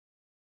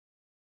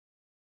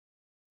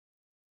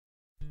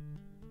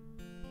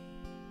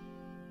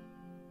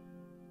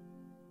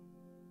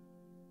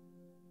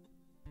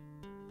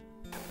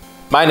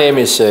My name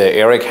is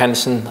Erik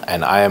Hansen,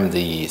 and I am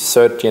the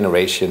third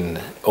generation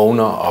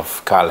owner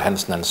of Carl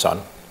Hansen &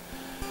 Son.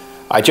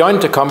 I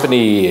joined the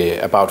company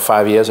about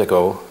 5 years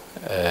ago,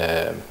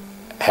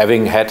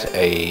 having had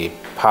a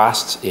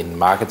past in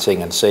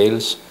marketing and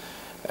sales,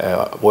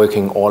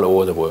 working all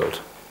over the world.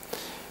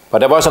 But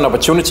there was an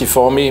opportunity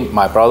for me.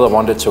 My brother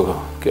wanted to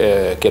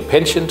get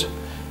pensioned,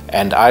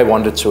 and I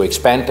wanted to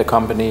expand the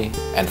company,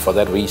 and for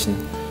that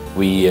reason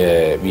we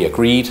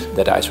agreed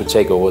that I should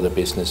take over the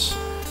business,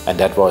 and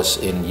that was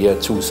in year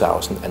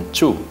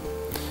 2002.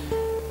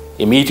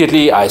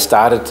 Immediately I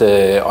started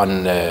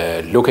on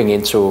looking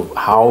into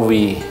how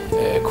we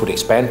could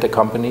expand the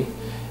company,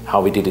 how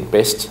we did it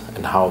best,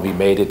 and how we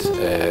made it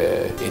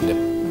in the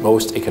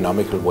most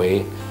economical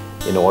way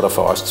in order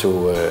for us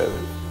to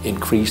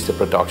increase the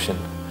production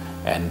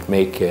and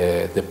make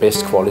the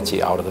best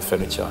quality out of the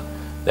furniture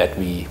that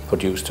we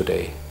produce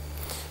today.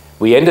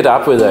 We ended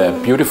up with a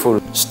beautiful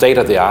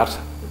state-of-the-art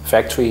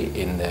factory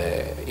in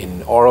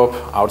Aarup,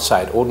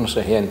 outside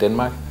Odense here in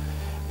Denmark,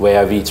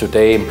 where we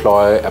today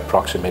employ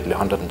approximately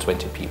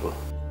 120 people.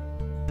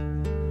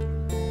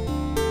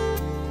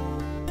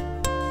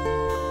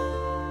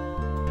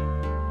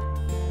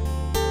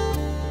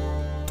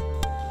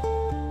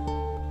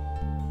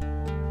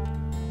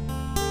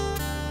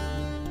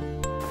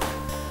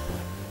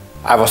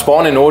 I was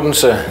born in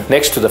Odense,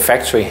 next to the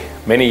factory,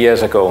 many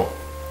years ago.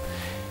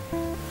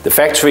 The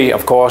factory,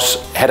 of course,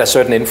 had a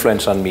certain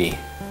influence on me.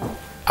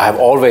 I have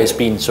always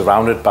been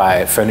surrounded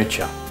by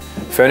furniture.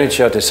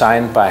 Furniture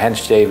designed by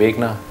Hans J.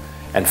 Wegner,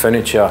 and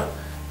furniture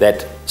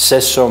that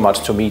says so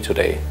much to me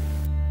today.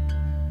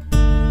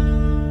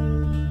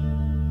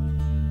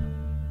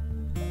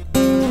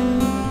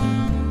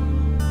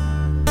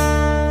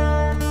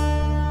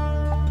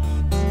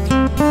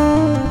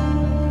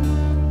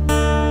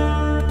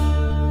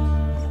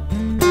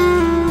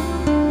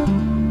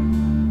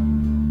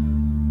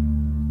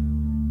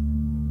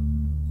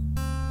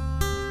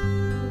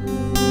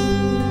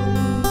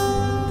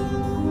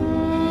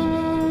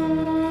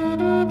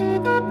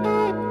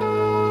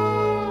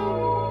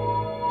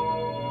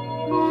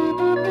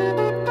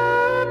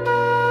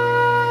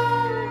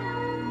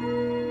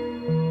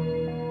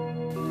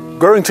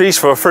 Growing trees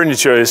for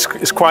furniture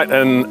is quite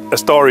a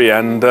story,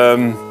 and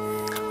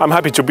I'm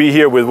happy to be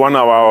here with one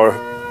of our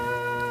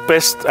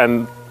best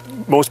and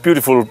most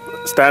beautiful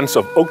stands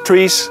of oak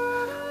trees.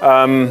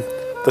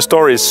 The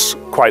story is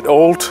quite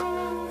old.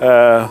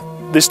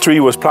 This tree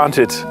was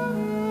planted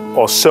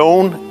or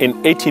sown in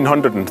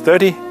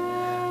 1830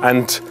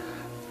 and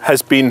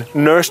has been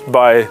nursed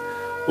by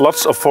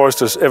lots of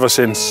foresters ever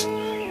since.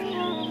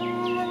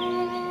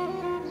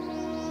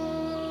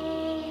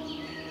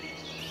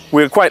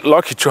 We're quite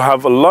lucky to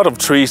have a lot of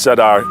trees that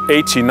are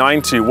 80,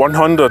 90,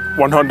 100,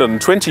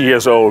 120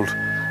 years old.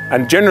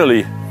 And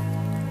generally,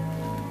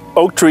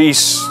 oak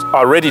trees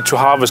are ready to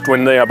harvest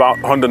when they're about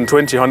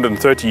 120,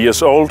 130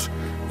 years old.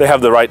 They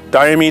have the right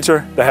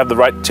diameter, they have the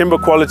right timber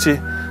quality,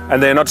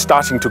 and they're not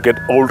starting to get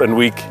old and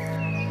weak.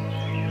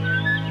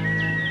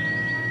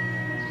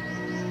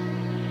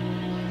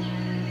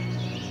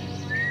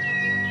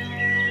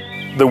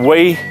 The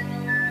way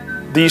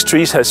these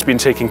trees has been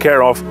taken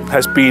care of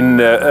has been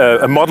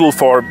a model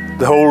for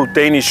the whole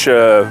Danish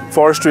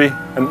forestry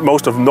and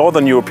most of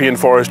Northern European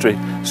forestry.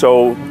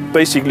 So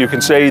basically you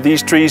can say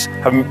these trees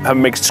have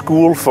made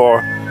school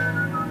for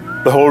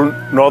the whole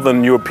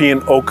Northern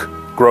European oak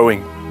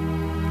growing.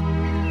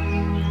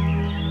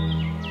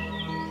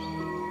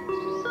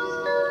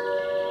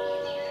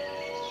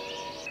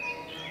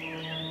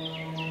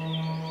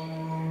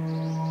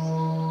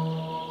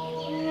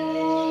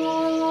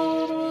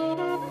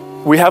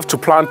 We have to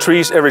plant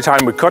trees every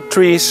time we cut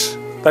trees.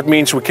 That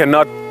means we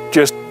cannot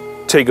just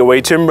take away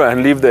timber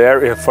and leave the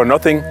area for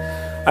nothing.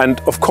 And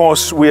of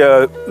course, we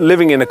are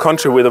living in a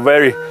country with a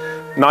very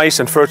nice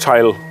and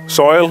fertile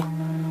soil.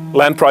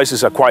 Land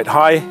prices are quite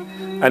high,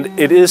 and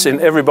it is in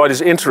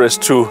everybody's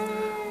interest to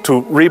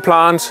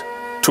replant,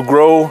 to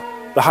grow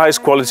the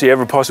highest quality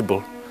ever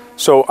possible.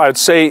 So I'd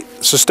say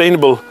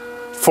sustainable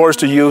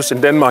forestry use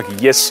in Denmark,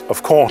 yes,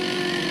 of course.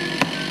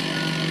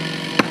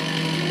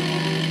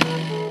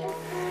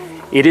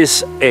 It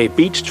is a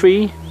beech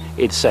tree.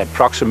 It's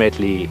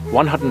approximately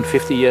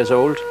 150 years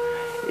old.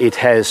 It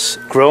has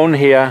grown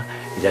here.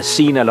 It has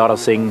seen a lot of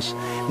things.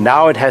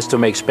 Now it has to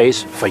make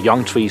space for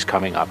young trees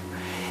coming up.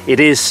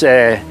 It is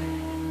a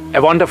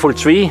wonderful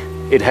tree.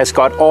 It has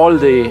got all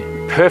the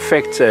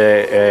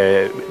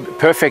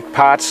perfect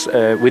parts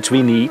which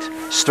we need.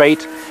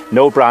 Straight,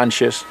 no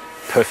branches,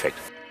 perfect.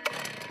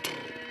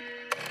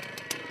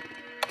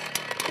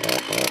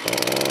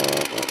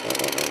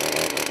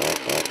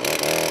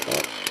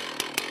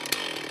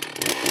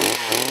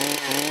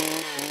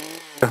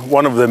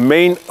 One of the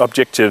main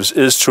objectives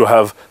is to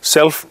have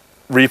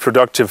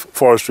self-reproductive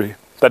forestry.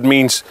 That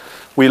means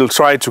we'll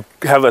try to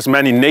have as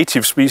many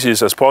native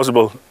species as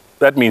possible.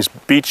 That means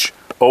beech,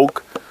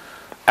 oak,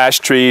 ash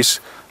trees,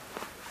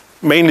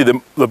 mainly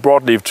the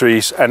broadleaf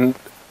trees. And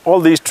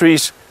all these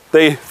trees,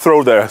 they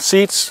throw their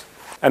seeds,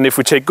 and if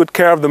we take good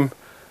care of them,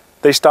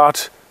 they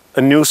start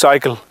a new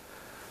cycle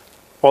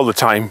all the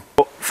time.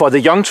 For the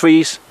young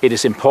trees, it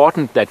is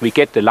important that we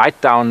get the light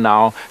down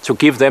now to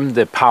give them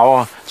the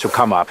power to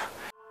come up.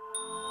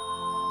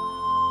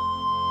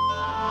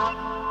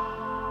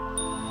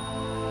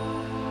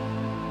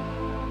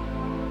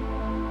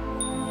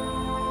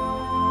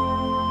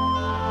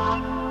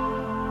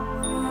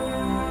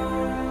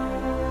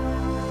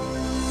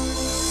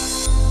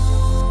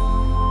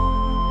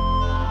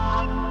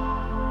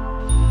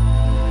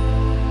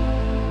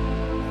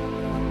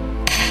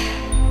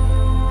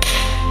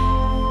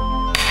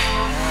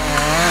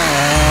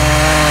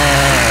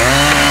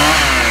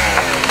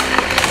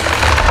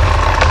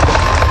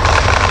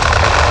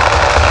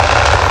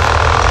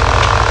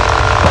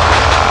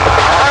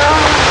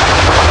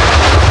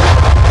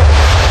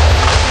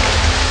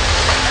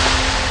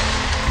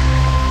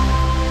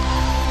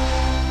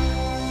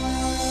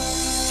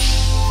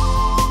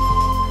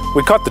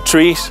 We cut the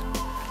trees.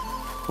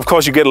 Of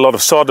course, you get a lot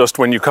of sawdust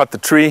when you cut the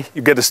tree.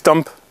 You get a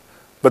stump,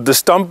 but the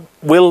stump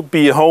will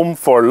be a home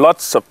for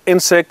lots of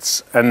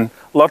insects and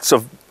lots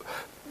of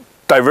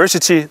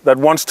diversity that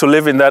wants to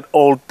live in that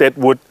old dead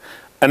wood.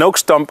 An oak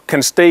stump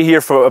can stay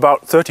here for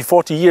about 30,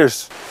 40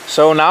 years.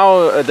 So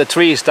now the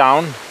tree is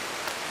down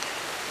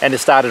and it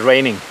started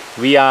raining.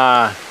 We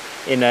are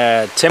in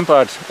a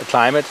temperate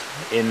climate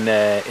in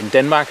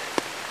Denmark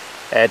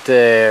at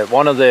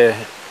one of the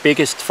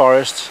biggest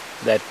forests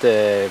that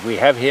we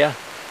have here.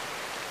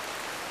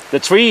 The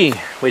tree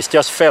which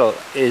just fell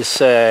is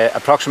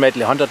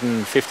approximately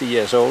 150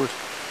 years old.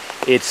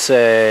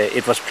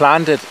 It was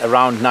planted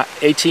around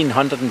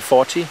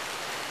 1840,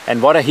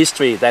 and what a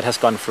history that has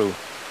gone through.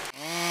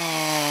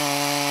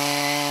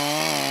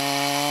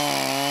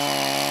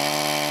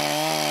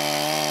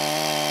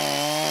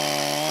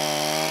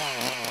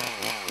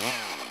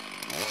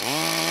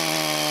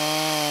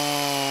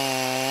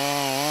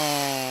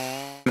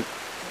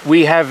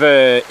 We have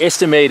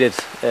estimated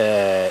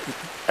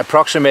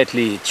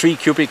approximately 3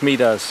 cubic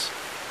meters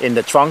in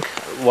the trunk,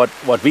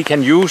 what we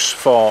can use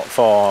for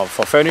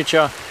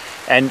furniture,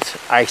 and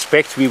I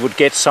expect we would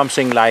get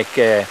something like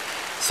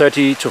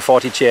 30 to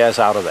 40 chairs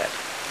out of that.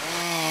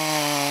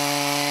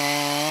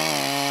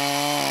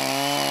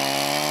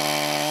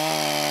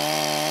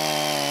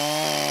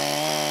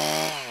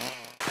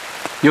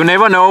 You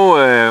never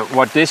know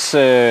what this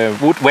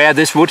where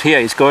this wood here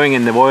is going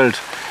in the world.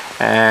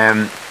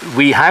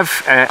 We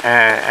have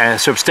a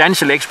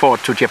substantial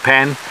export to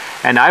Japan,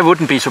 and I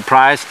wouldn't be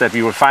surprised that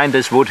we will find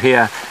this wood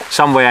here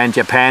somewhere in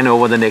Japan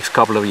over the next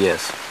couple of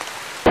years.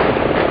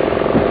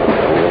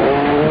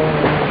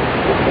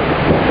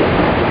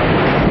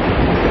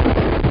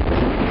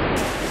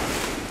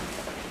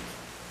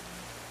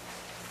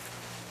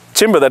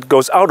 Timber that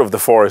goes out of the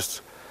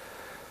forest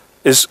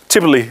is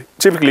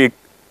typically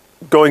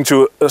going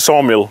to a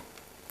sawmill.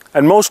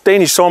 And most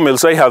Danish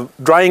sawmills, they have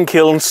drying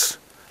kilns.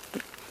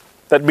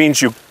 That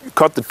means you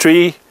cut the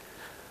tree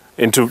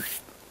into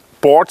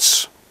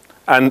boards,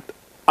 and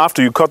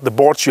after you cut the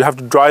boards, you have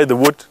to dry the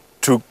wood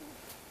to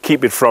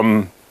keep it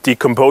from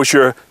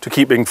decomposure, to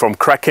keep it from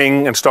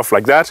cracking and stuff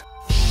like that.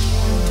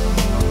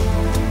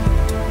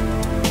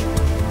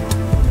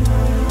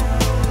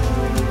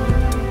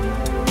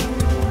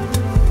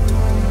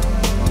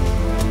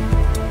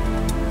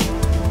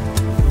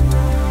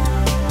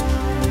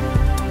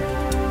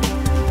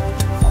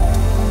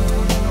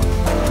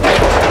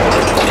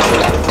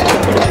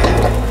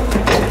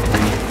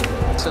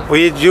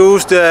 We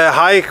used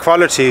high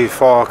quality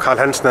for Carl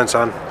Hansen &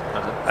 Son.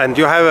 And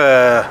you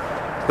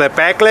have the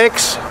back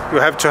legs, you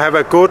have to have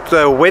a good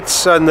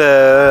width on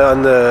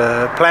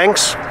the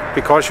planks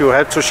because you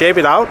have to shape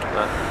it out.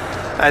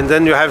 And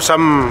then you have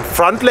some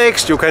front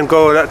legs, you can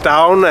go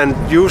down and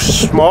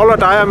use smaller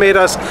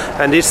diameters,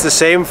 and it's the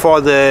same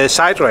for the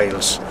side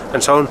rails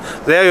and so on.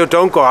 There you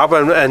don't go up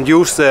and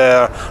use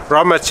the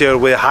raw material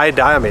with high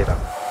diameter.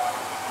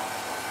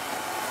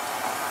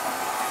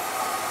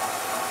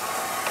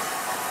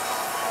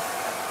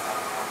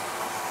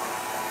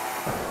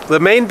 The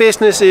main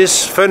business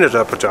is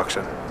furniture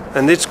production,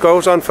 and it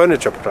goes on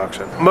furniture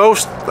production.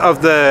 Most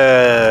of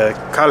the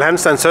Carl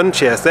Hansen & Son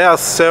chairs, they are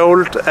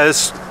sold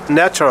as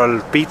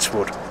natural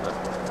beechwood,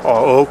 or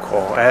oak,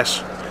 or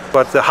ash.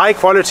 But the high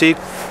quality,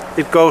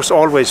 it goes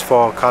always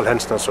for Carl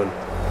Hansen & Son.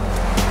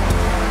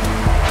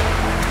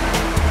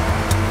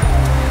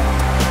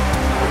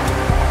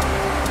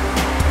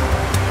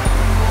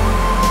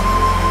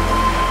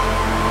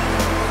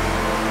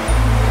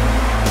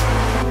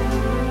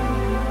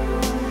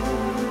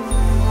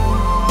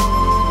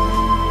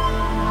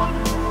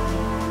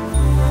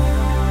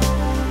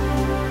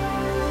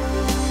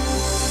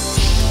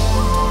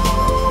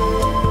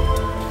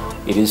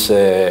 It is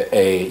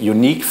a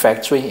unique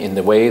factory in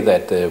the way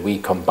that we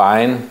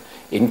combine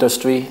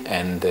industry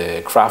and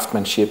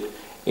craftsmanship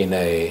in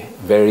a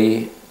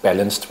very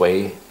balanced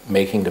way,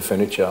 making the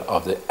furniture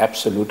of the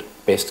absolute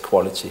best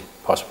quality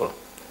possible.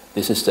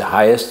 This is the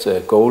highest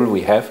goal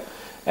we have,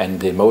 and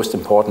the most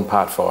important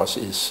part for us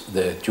is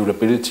the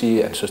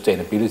durability and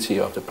sustainability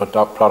of the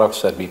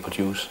products that we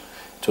produce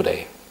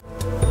today.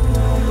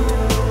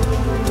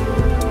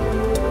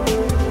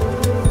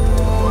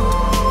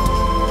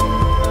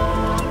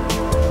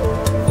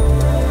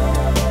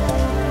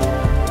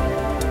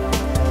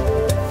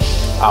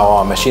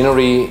 Our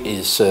machinery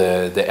is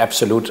the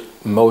absolute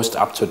most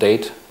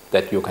up-to-date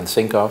that you can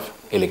think of,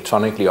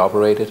 electronically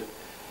operated.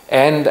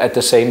 And at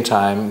the same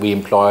time, we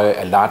employ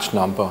a large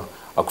number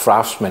of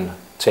craftsmen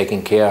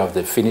taking care of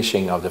the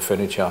finishing of the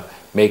furniture,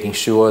 making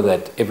sure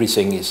that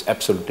everything is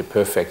absolutely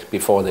perfect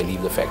before they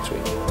leave the factory.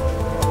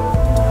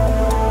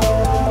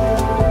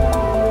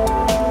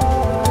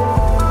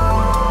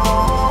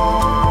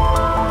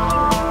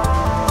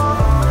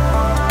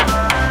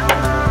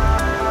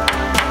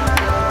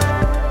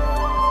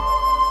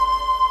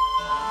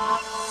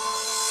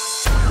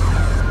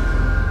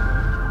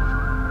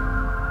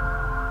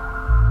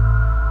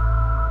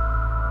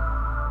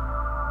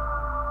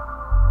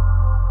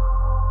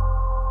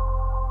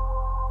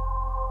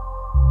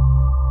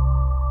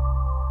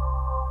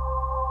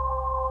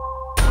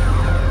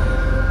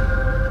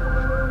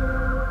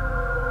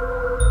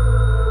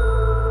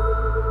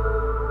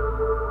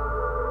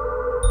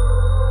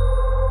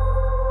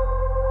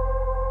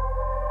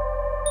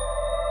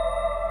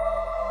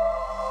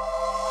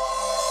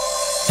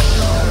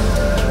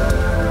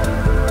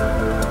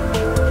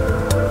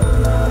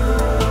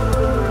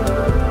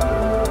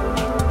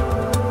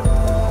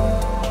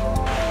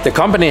 The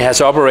company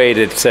has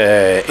operated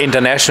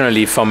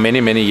internationally for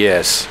many, many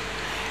years.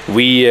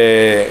 We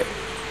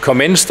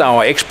commenced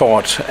our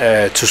export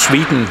to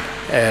Sweden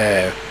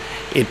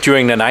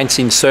during the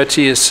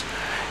 1930s,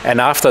 and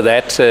after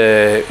that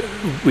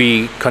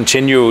we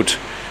continued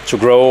to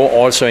grow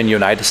also in the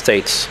United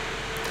States.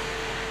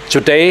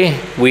 Today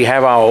we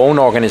have our own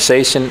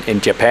organization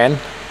in Japan,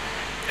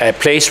 a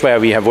place where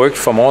we have worked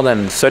for more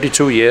than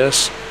 32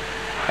 years.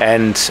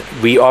 And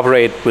we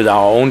operate with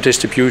our own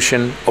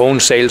distribution, own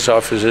sales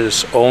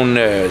offices, own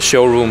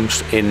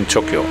showrooms in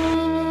Tokyo.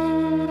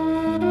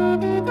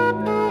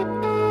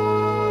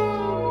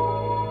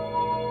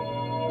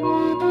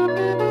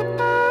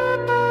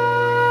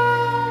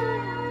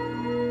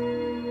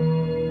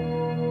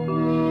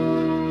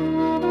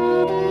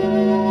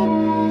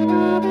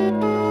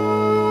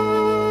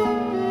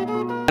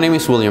 My name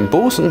is William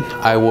Boesen.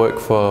 I work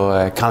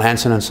for Carl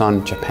Hansen &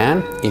 Son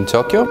Japan in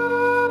Tokyo.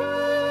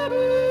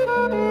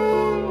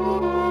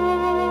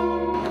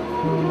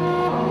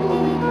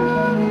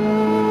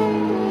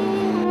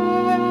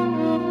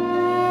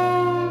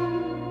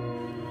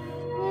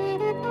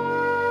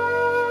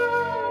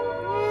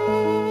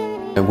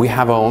 We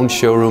have our own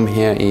showroom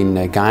here in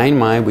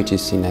Gainmai, which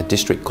is in a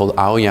district called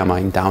Aoyama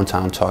in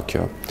downtown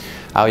Tokyo.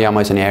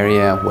 Aoyama is an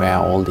area where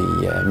all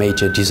the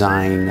major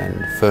design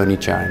and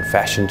furniture and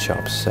fashion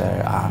shops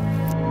are.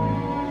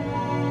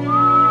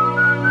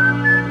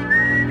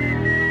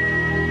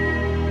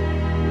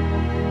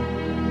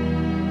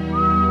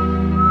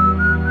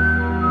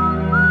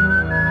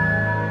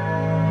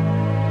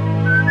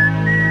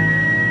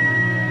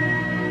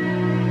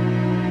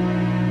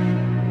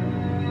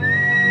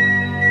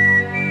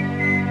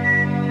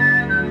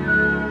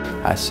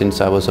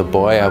 Since I was a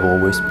boy, I've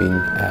always been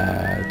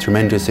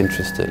tremendously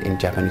interested in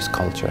Japanese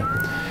culture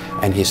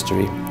and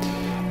history.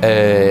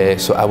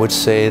 So I would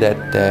say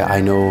that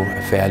I know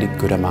a fairly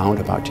good amount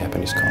about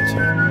Japanese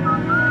culture.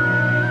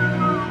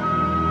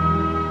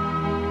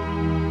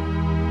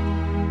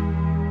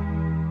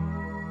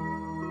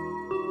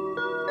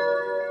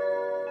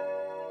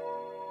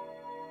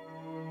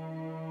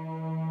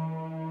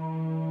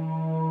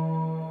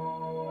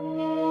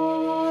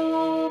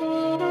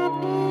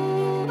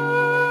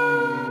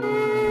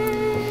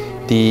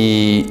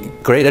 The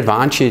great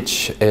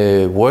advantage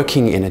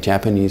working in a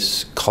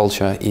Japanese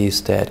culture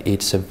is that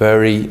it's a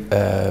very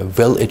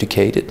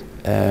well-educated.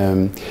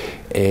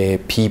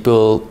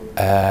 People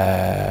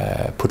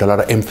put a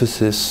lot of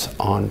emphasis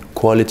on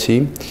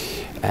quality,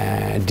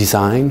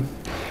 design,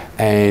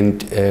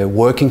 and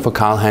working for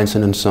Carl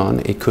Hansen &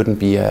 Son, it couldn't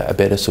be a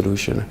better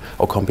solution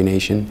or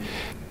combination.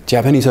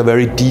 Japanese are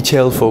very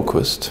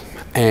detail-focused.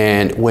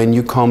 And when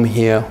you come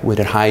here with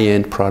a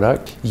high-end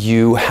product,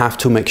 you have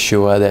to make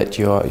sure that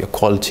your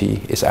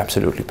quality is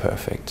absolutely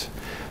perfect.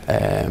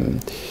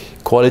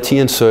 Quality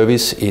and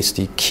service is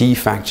the key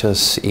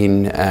factors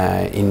in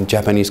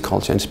Japanese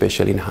culture, and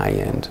especially in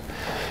high-end.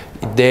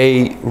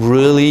 They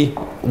really,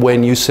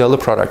 when you sell a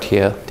product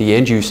here, the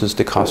end users,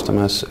 the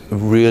customers,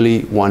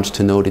 really want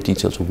to know the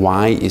details.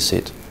 Why is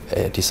it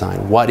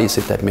designed? What is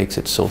it that makes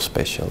it so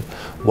special?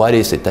 What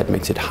is it that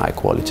makes it high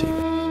quality?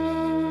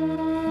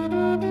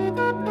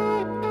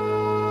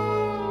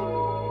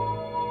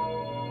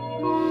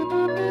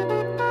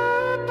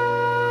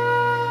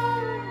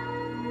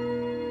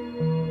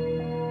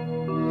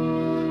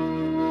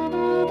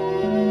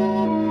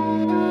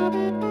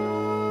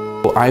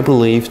 I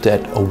believe that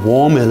a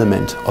warm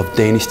element of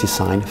Danish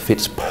design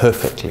fits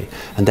perfectly,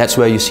 and that's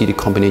where you see the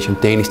combination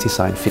Danish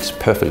design fits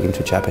perfectly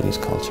into Japanese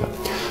culture.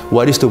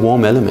 What is the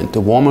warm element?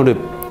 The warm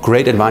element, the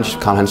great advantage of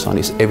Carl Hansen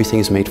is everything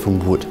is made from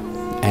wood.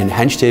 And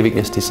Hans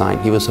Stevigner's design,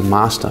 he was a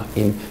master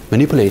in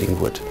manipulating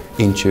wood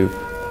into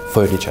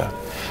furniture.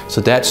 So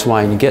that's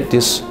why when you get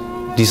this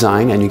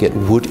design and you get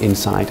wood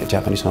inside a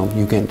Japanese home,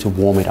 you get to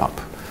warm it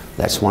up.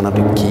 That's one of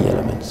the key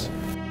elements.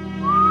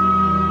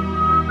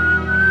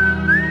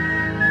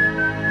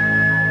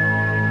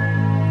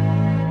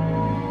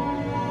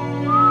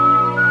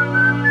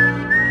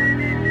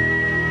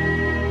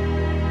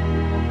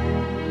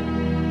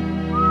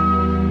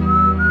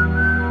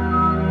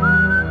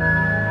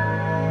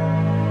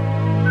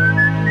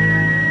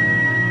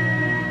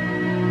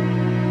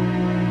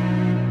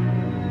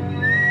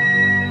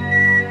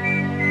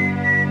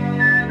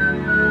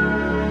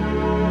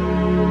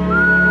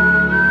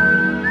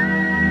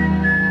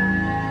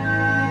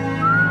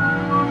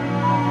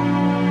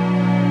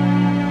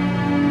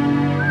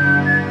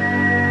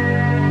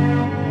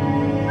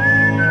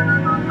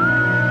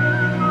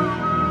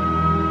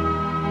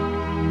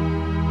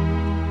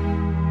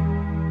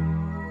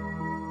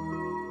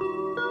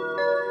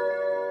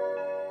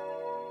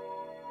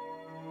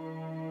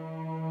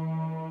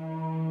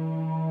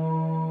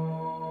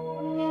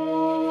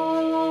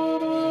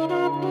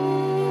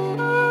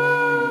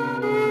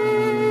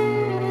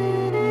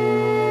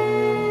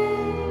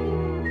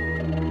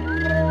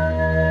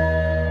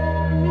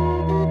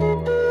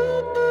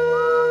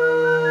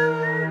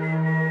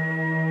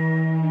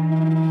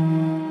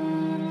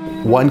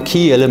 One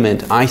key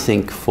element, I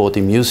think, for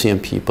the museum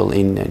people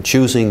in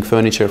choosing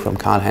furniture from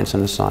Carl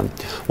Hansen & Son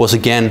was,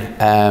 again,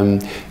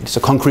 it's a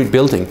concrete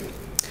building.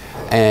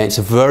 And it's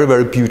a very,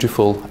 very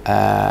beautiful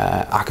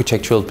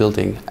architectural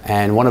building.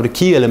 And one of the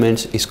key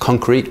elements is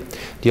concrete.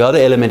 The other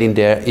element in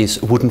there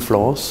is wooden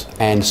floors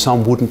and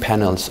some wooden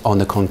panels on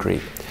the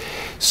concrete.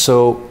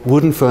 So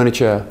wooden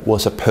furniture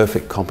was a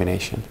perfect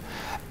combination.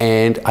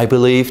 And I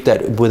believe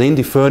that within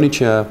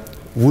the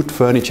wood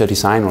furniture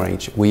design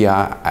range, we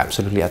are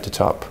absolutely at the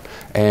top.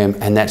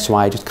 And that's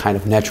why it's kind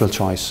of natural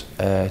choice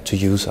to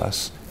use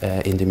us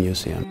in the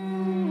museum.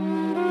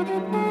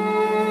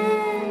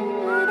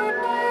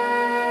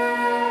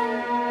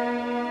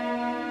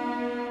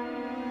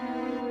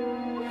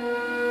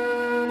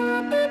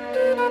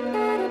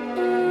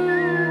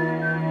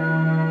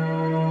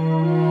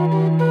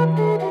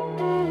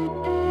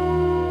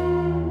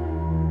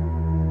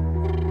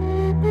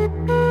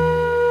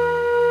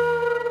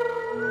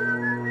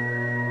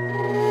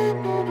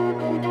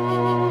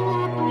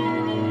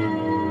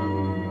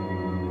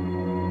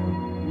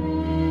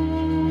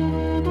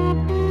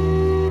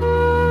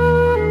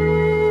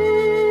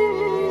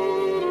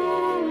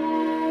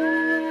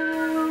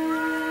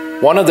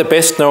 One of the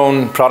best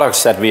known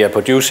products that we are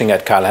producing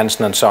at Carl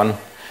Hansen & Son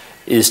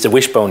is the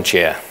wishbone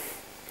chair.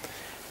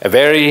 A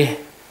very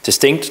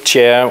distinct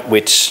chair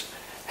which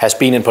has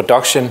been in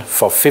production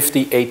for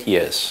 58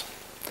 years.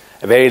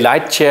 A very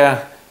light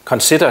chair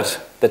considered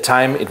the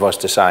time it was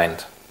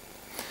designed.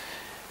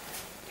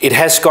 It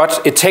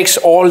takes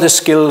all the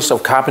skills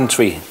of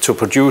carpentry to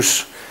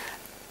produce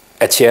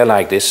a chair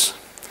like this.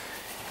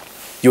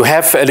 You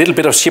have a little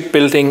bit of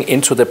shipbuilding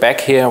into the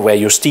back here where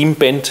you steam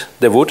bend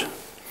the wood.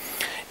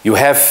 You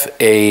have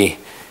a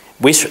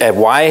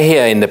Y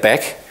here in the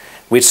back,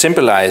 which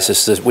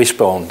symbolizes the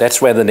wishbone.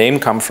 That's where the name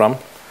comes from.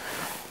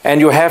 And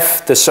you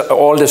have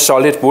all the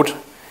solid wood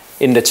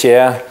in the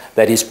chair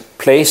that is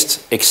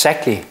placed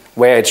exactly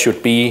where it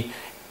should be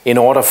in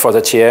order for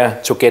the chair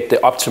to get the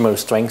optimal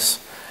strength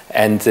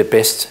and the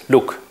best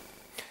look.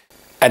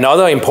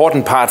 Another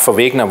important part for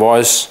Wegener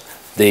was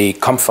the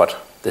comfort,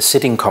 the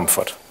sitting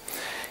comfort.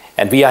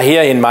 And we are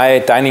here in my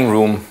dining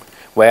room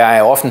where I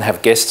often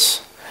have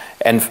guests.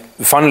 And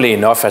funnily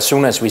enough, as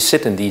soon as we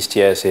sit in these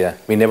chairs here,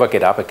 we never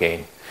get up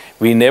again.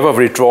 We never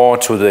withdraw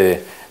to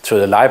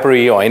the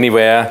library or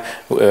anywhere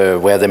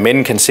where the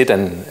men can sit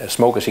and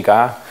smoke a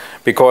cigar,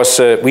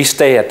 because we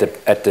stay at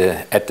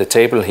the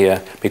table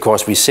here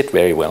because we sit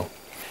very well.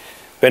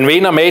 When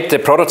Wegener made the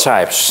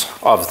prototypes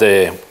of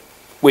the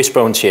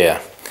wishbone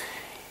chair,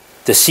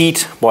 the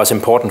seat was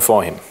important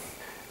for him.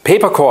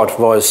 Papercord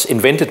was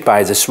invented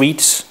by the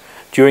Swedes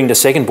during the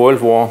Second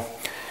World War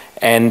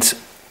and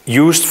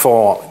used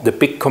for the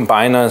big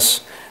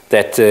combiners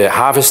that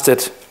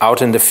harvested out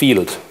in the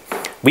field.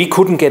 We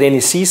couldn't get any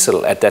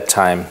sisal at that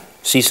time.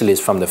 Sisal is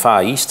from the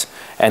Far East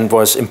and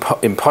was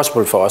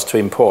impossible for us to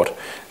import.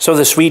 So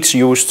the Swedes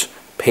used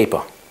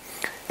paper.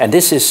 And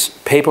this is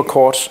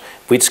papercord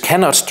which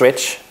cannot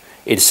stretch.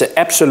 It's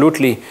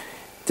absolutely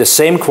the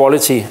same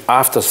quality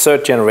after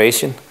third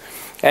generation.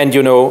 And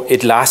you know,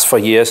 it lasts for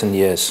years and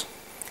years.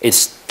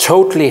 It's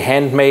totally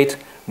handmade,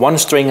 one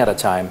string at a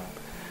time.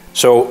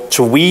 So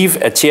to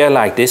weave a chair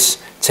like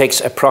this takes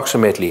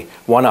approximately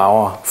 1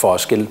 hour for a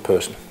skilled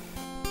person.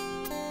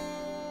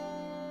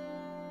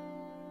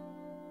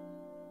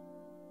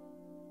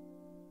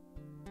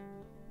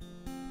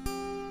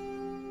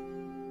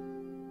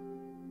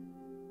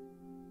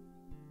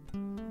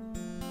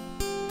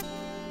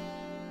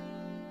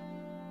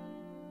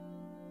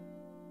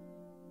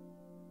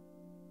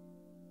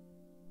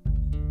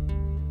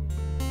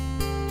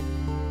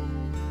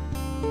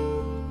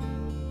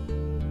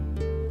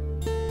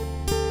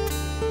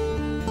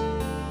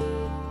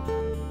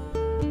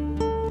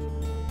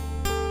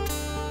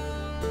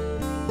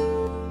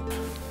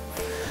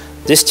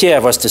 This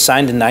chair was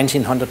designed in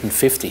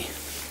 1950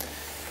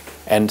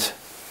 and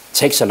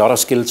takes a lot of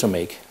skill to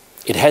make.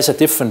 It has a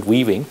different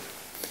weaving.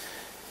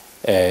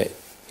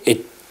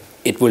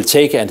 It will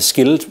take a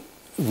skilled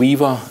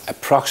weaver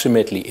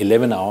approximately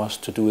 11 hours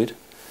to do it,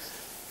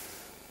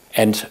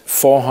 and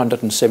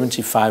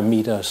 475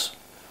 meters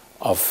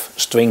of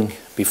string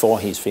before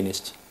he's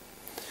finished.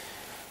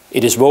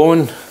 It is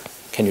woven,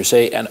 can you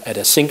say, at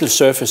a single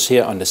surface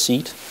here on the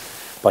seat,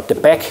 but the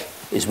back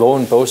is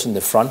woven both in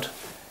the front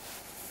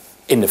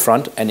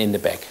and in the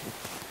back.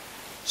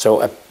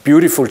 So a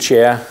beautiful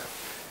chair,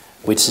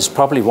 which is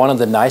probably one of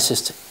the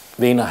nicest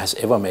Wegener has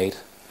ever made.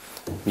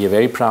 We are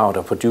very proud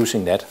of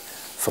producing that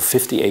for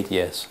 58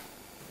 years.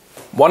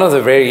 One of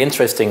the very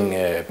interesting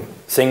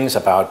things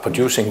about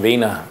producing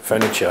Wegener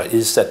furniture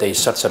is that there is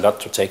such a lot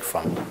to take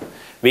from.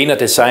 Wegener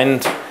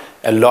designed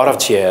a lot of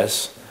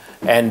chairs,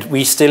 and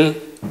we still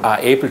are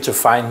able to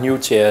find new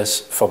chairs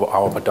for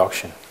our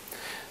production.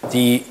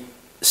 The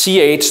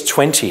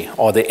CH20,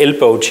 or the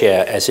elbow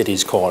chair as it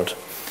is called,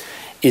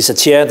 is a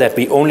chair that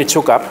we only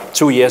took up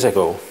 2 years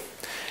ago.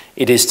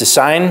 It is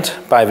designed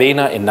by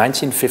Wegener in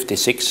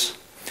 1956,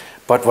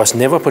 but was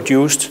never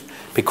produced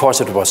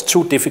because it was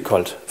too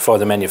difficult for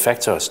the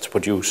manufacturers to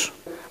produce.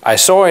 I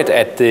saw it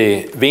at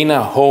the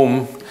Wegener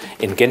home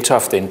in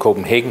Gentofte in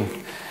Copenhagen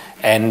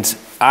and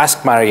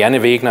asked Marianne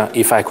Wegener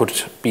if I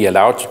could be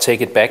allowed to take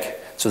it back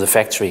to the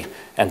factory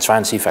and try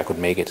and see if I could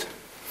make it.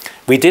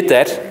 We did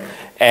that,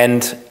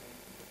 and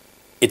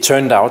it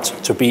turned out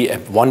to be a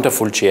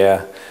wonderful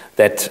chair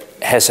that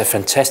has a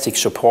fantastic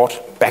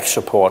support, back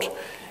support,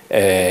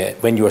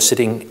 when you are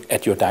sitting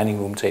at your dining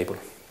room table.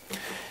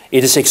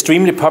 It is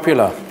extremely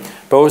popular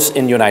both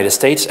in the United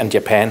States and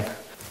Japan.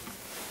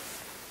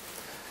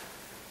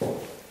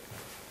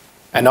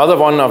 Another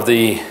one of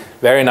the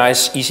very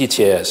nice easy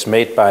chairs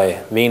made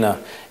by Wegener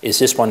is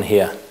this one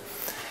here,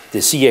 the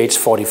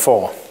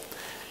CH44.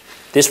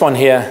 This one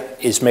here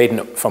is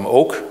made from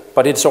oak,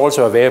 but it's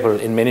also available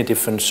in many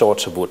different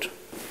sorts of wood.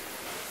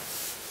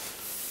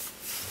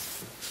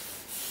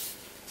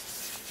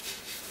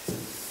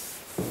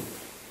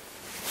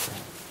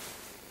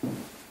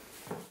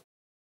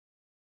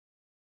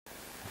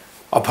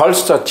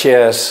 Upholstered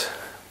chairs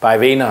by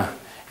Wegener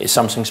is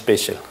something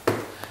special.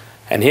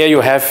 And here you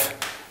have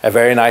a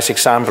very nice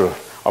example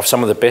of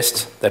some of the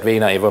best that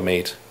Wegener ever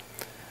made.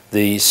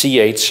 The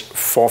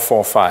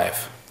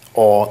CH445,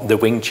 or the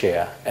wing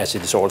chair, as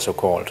it is also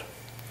called.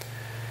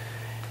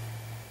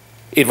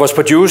 It was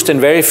produced in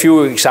very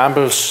few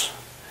examples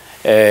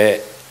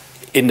in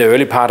the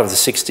early part of the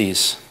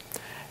 60s,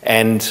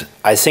 and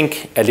I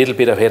think a little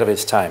bit ahead of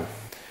its time.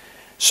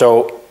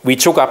 So we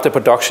took up the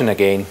production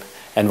again.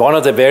 And one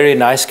of the very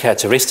nice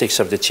characteristics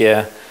of the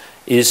chair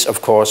is, of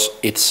course,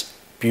 its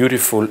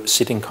beautiful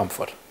sitting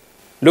comfort.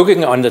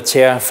 Looking on the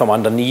chair from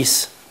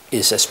underneath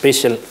is a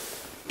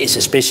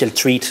special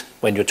treat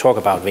when you talk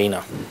about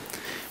Wegener,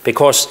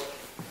 because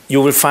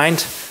you will find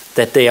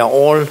that they are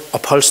all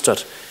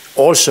upholstered,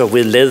 also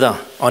with leather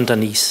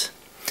underneath.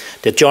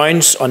 The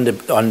joints on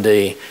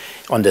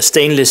the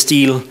stainless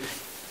steel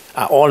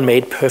are all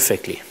made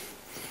perfectly.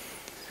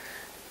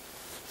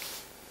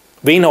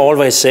 Wegener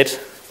always said,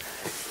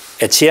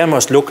 a chair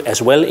must look as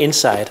well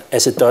inside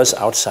as it does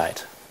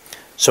outside.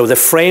 So the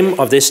frame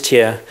of this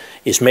chair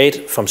is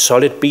made from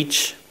solid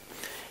beech.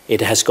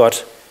 It has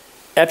got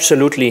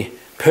absolutely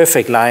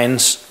perfect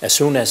lines as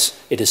soon as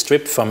it is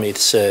stripped from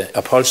its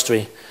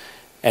upholstery,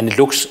 and it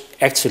looks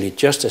actually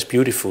just as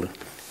beautiful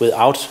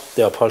without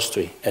the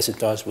upholstery as it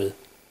does with.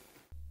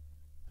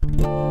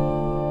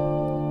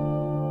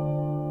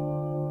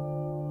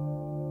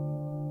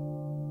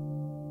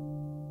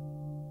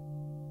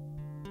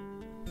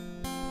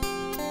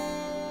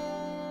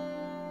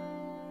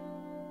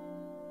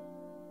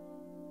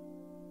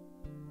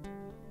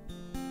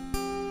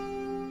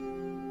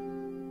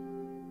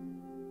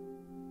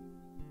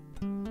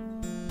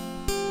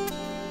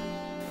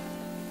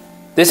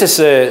 This is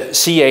a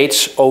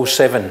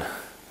CH07,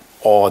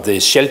 or the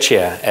shell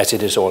chair, as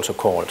it is also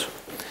called.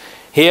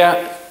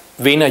 Here,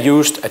 Wegener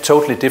used a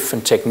totally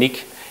different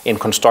technique in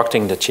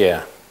constructing the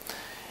chair.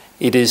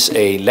 It is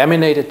a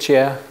laminated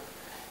chair.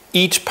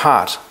 Each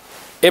part,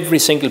 every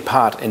single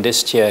part in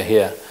this chair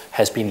here,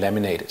 has been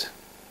laminated.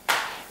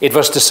 It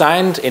was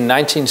designed in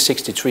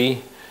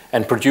 1963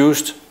 and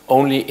produced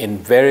only in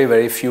very,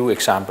 very few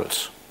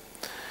examples.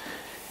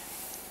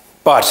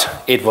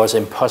 But it was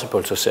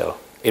impossible to sell.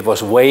 It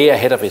was way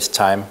ahead of its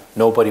time.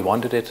 Nobody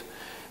wanted it.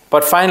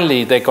 But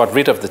finally, they got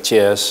rid of the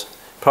chairs,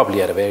 probably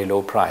at a very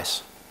low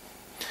price.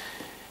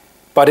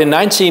 But in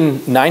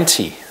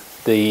 1990,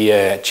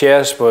 the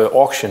chairs were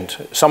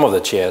auctioned, some of the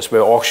chairs were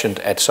auctioned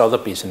at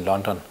Sotheby's in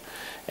London,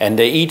 and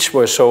they each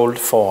were sold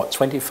for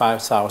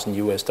 $25,000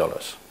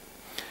 US.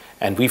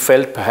 And we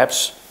felt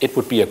perhaps it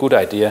would be a good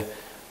idea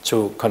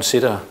to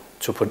consider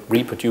to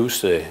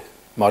reproduce the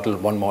model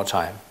one more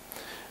time.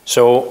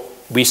 So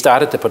we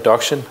started the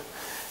production,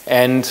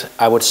 and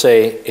I would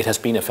say it has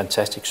been a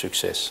fantastic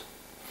success.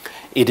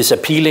 It is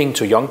appealing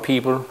to young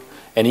people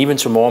and even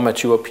to more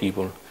mature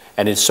people,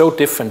 and it's so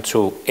different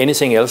to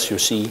anything else you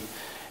see,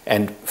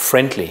 and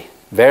friendly,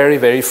 very,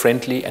 very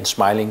friendly and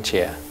smiling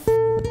chair.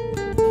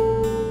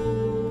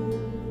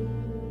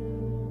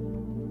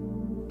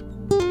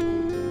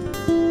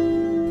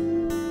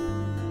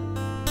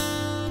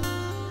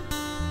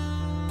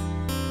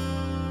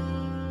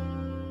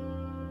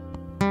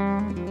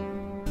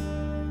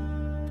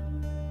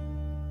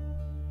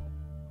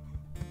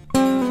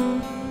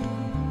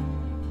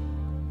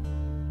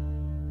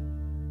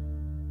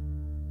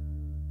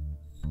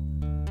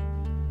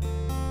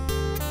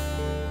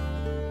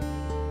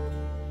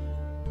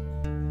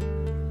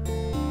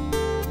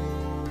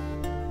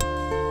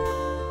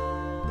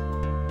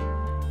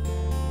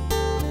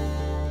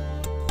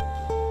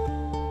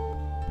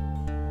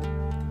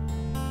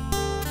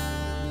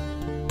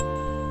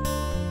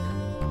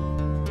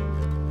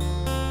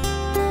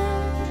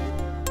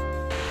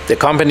 The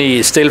company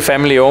is still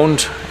family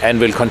owned and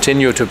will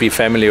continue to be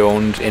family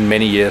owned in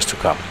many years to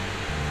come.